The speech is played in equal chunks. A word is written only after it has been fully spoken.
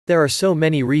There are so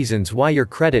many reasons why your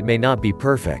credit may not be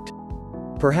perfect.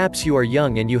 Perhaps you are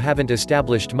young and you haven't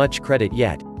established much credit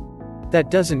yet.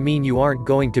 That doesn't mean you aren't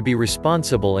going to be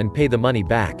responsible and pay the money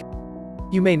back.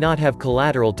 You may not have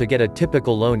collateral to get a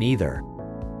typical loan either.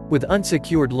 With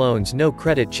unsecured loans, no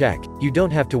credit check, you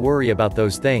don't have to worry about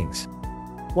those things.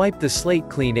 Wipe the slate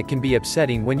clean. It can be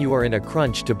upsetting when you are in a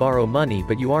crunch to borrow money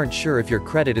but you aren't sure if your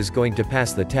credit is going to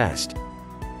pass the test.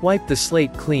 Wipe the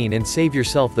slate clean and save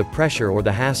yourself the pressure or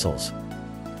the hassles.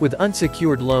 With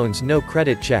unsecured loans, no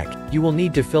credit check, you will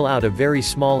need to fill out a very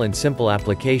small and simple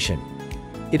application.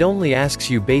 It only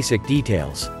asks you basic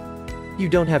details. You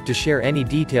don't have to share any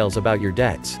details about your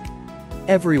debts.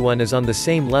 Everyone is on the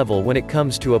same level when it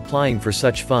comes to applying for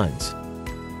such funds.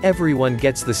 Everyone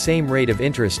gets the same rate of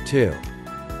interest too.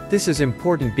 This is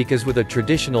important because with a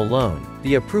traditional loan,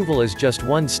 the approval is just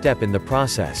one step in the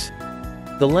process.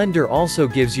 The lender also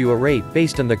gives you a rate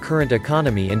based on the current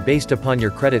economy and based upon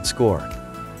your credit score.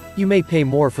 You may pay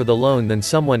more for the loan than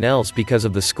someone else because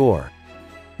of the score.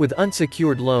 With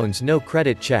unsecured loans, no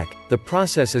credit check, the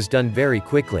process is done very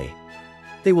quickly.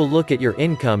 They will look at your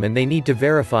income and they need to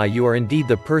verify you are indeed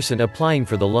the person applying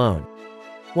for the loan.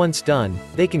 Once done,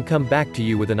 they can come back to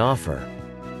you with an offer.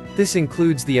 This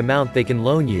includes the amount they can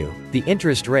loan you, the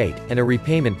interest rate, and a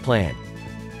repayment plan.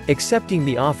 Accepting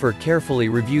the offer. Carefully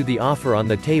review the offer on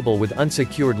the table. With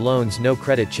unsecured loans, no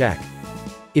credit check.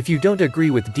 If you don't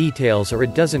agree with details or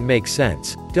it doesn't make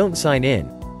sense, don't sign in.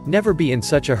 Never be in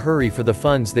such a hurry for the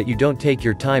funds that you don't take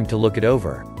your time to look it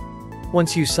over.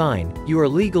 Once you sign, you are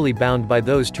legally bound by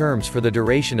those terms for the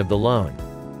duration of the loan.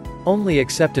 Only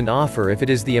accept an offer if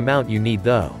it is the amount you need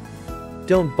though.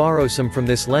 Don't borrow some from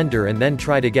this lender and then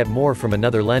try to get more from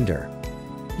another lender.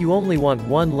 You only want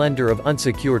one lender of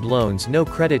unsecured loans. No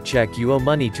credit check. You owe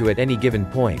money to at any given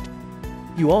point.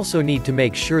 You also need to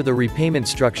make sure the repayment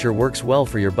structure works well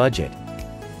for your budget.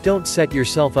 Don't set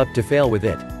yourself up to fail with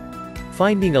it.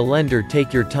 Finding a lender.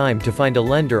 Take your time to find a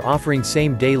lender offering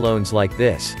same-day loans like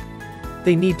this.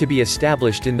 They need to be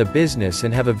established in the business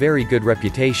and have a very good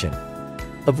reputation.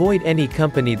 Avoid any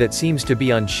company that seems to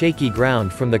be on shaky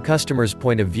ground from the customer's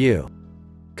point of view.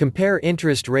 Compare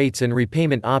interest rates and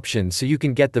repayment options so you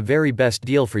can get the very best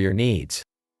deal for your needs.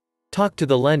 Talk to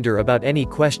the lender about any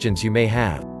questions you may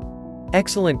have.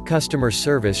 Excellent customer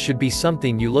service should be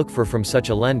something you look for from such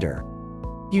a lender.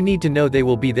 You need to know they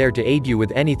will be there to aid you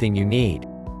with anything you need.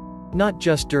 Not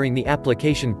just during the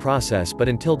application process but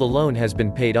until the loan has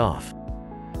been paid off.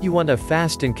 You want a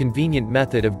fast and convenient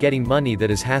method of getting money that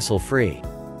is hassle-free.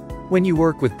 When you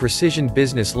work with Precision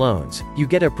Business Loans, you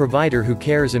get a provider who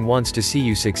cares and wants to see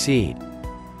you succeed.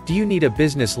 Do you need a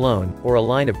business loan, or a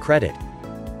line of credit?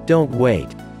 Don't wait.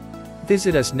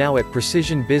 Visit us now at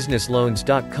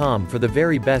precisionbusinessloans.com for the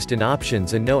very best in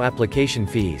options and no application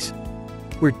fees.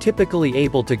 We're typically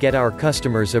able to get our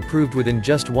customers approved within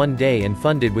just 1 day and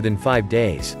funded within 5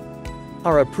 days.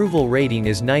 Our approval rating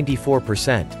is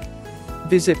 94%.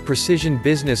 Visit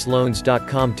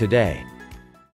precisionbusinessloans.com today.